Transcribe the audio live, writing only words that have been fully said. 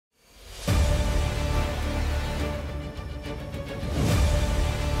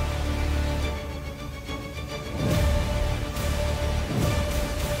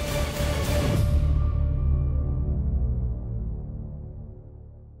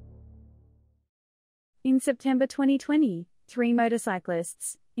September 2020, three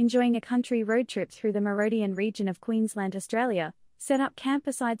motorcyclists, enjoying a country road trip through the Marodian region of Queensland, Australia, set up camp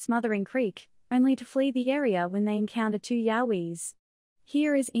beside Smothering Creek, only to flee the area when they encountered two Yowies.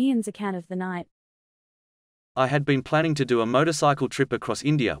 Here is Ian's account of the night. I had been planning to do a motorcycle trip across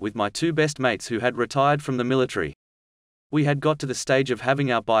India with my two best mates who had retired from the military. We had got to the stage of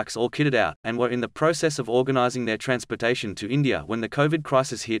having our bikes all kitted out, and were in the process of organising their transportation to India when the COVID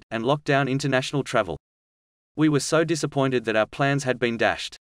crisis hit and locked down international travel. We were so disappointed that our plans had been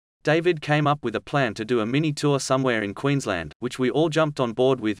dashed. David came up with a plan to do a mini tour somewhere in Queensland, which we all jumped on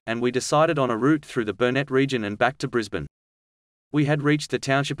board with, and we decided on a route through the Burnett region and back to Brisbane. We had reached the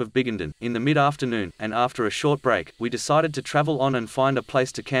township of Bigfoot in the mid-afternoon, and after a short break, we decided to travel on and find a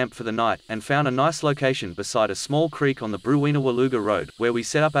place to camp for the night, and found a nice location beside a small creek on the Brooweena Woolooga Road, where we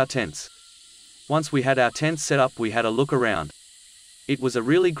set up our tents. Once we had our tents set up, we had a look around. It was a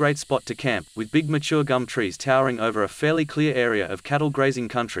really great spot to camp, with big mature gum trees towering over a fairly clear area of cattle grazing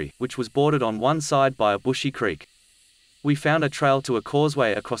country, which was bordered on one side by a bushy creek. We found a trail to a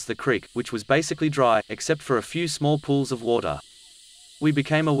causeway across the creek, which was basically dry, except for a few small pools of water. We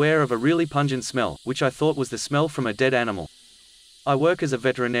became aware of a really pungent smell, which I thought was the smell from a dead animal. I work as a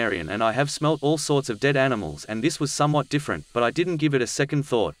veterinarian and I have smelt all sorts of dead animals, and this was somewhat different, but I didn't give it a second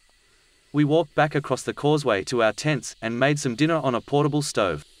thought. We walked back across the causeway to our tents, and made some dinner on a portable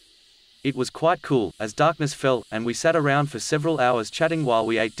stove. It was quite cool, as darkness fell, and we sat around for several hours chatting while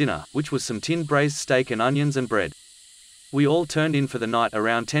we ate dinner, which was some tinned braised steak and onions and bread. We all turned in for the night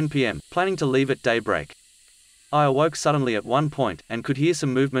around 10 p.m, planning to leave at daybreak. I awoke suddenly at one point, and could hear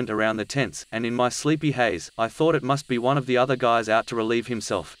some movement around the tents, and in my sleepy haze, I thought it must be one of the other guys out to relieve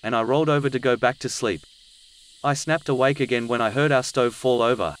himself, and I rolled over to go back to sleep. I snapped awake again when I heard our stove fall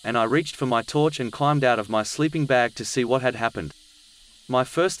over, and I reached for my torch and climbed out of my sleeping bag to see what had happened. My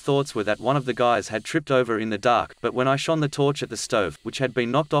first thoughts were that one of the guys had tripped over in the dark, but when I shone the torch at the stove, which had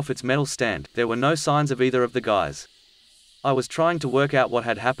been knocked off its metal stand, there were no signs of either of the guys. I was trying to work out what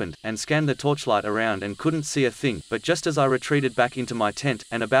had happened, and scanned the torchlight around and couldn't see a thing, but just as I retreated back into my tent,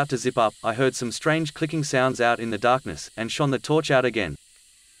 and about to zip up, I heard some strange clicking sounds out in the darkness, and shone the torch out again.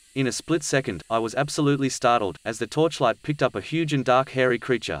 In a split second, I was absolutely startled, as the torchlight picked up a huge and dark hairy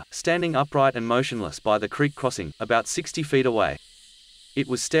creature, standing upright and motionless by the creek crossing, about 60 feet away. It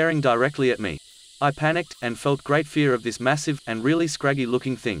was staring directly at me. I panicked, and felt great fear of this massive, and really scraggy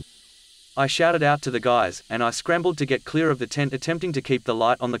looking thing. I shouted out to the guys, and I scrambled to get clear of the tent, attempting to keep the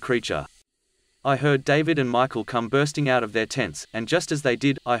light on the creature. I heard David and Michael come bursting out of their tents, and just as they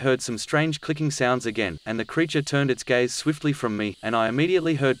did, I heard some strange clicking sounds again, and the creature turned its gaze swiftly from me, and I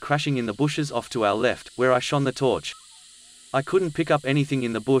immediately heard crashing in the bushes off to our left, where I shone the torch. I couldn't pick up anything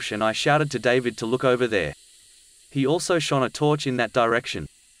in the bush, and I shouted to David to look over there. He also shone a torch in that direction.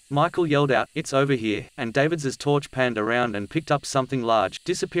 Michael yelled out, "It's over here," and David's torch panned around and picked up something large,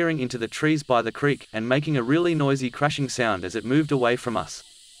 disappearing into the trees by the creek, and making a really noisy crashing sound as it moved away from us.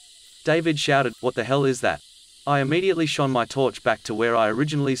 David shouted, "What the hell is that?" I immediately shone my torch back to where I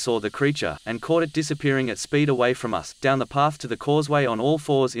originally saw the creature, and caught it disappearing at speed away from us, down the path to the causeway on all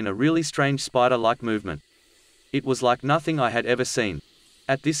fours in a really strange spider-like movement. It was like nothing I had ever seen.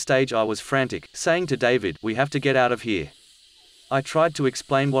 At this stage I was frantic, saying to David, "We have to get out of here." I tried to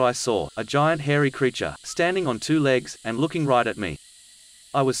explain what I saw, a giant hairy creature, standing on two legs, and looking right at me.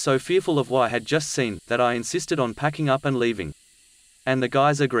 I was so fearful of what I had just seen, that I insisted on packing up and leaving. And the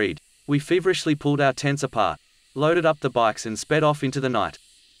guys agreed. We feverishly pulled our tents apart, loaded up the bikes and sped off into the night.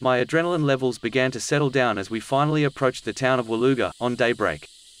 My adrenaline levels began to settle down as we finally approached the town of Woolooga, on daybreak.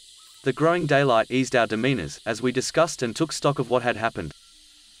 The growing daylight eased our demeanors, as we discussed and took stock of what had happened.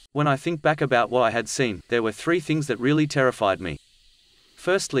 When I think back about what I had seen, there were three things that really terrified me.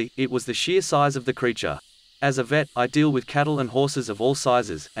 Firstly, it was the sheer size of the creature. As a vet, I deal with cattle and horses of all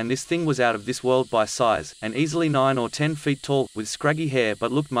sizes, and this thing was out of this world by size, and easily 9 or 10 feet tall, with scraggy hair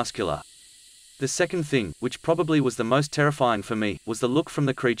but looked muscular. The second thing, which probably was the most terrifying for me, was the look from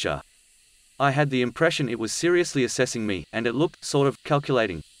the creature. I had the impression it was seriously assessing me, and it looked, sort of,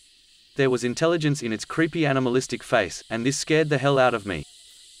 calculating. There was intelligence in its creepy animalistic face, and this scared the hell out of me.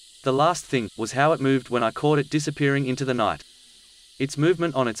 The last thing, was how it moved when I caught it disappearing into the night. Its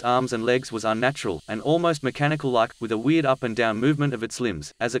movement on its arms and legs was unnatural, and almost mechanical-like, with a weird up and down movement of its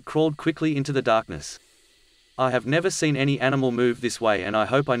limbs, as it crawled quickly into the darkness. I have never seen any animal move this way, and I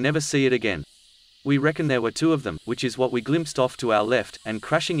hope I never see it again. We reckon there were two of them, which is what we glimpsed off to our left, and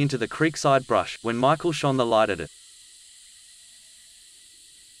crashing into the creekside brush, when Michael shone the light at it.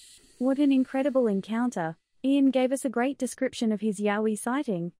 What an incredible encounter. Ian gave us a great description of his Yowie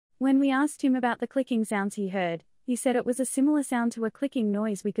sighting. When we asked him about the clicking sounds he heard, he said it was a similar sound to a clicking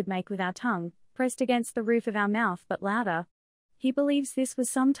noise we could make with our tongue, pressed against the roof of our mouth but louder. He believes this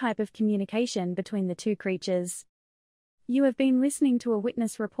was some type of communication between the two creatures. You have been listening to a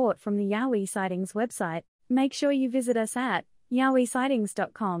witness report from the Yowie Sightings website. Make sure you visit us at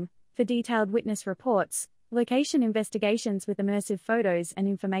yowiesightings.com for detailed witness reports, location investigations with immersive photos and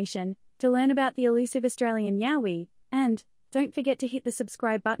information, to learn about the elusive Australian Yowie, and don't forget to hit the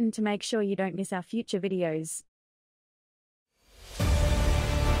subscribe button to make sure you don't miss our future videos.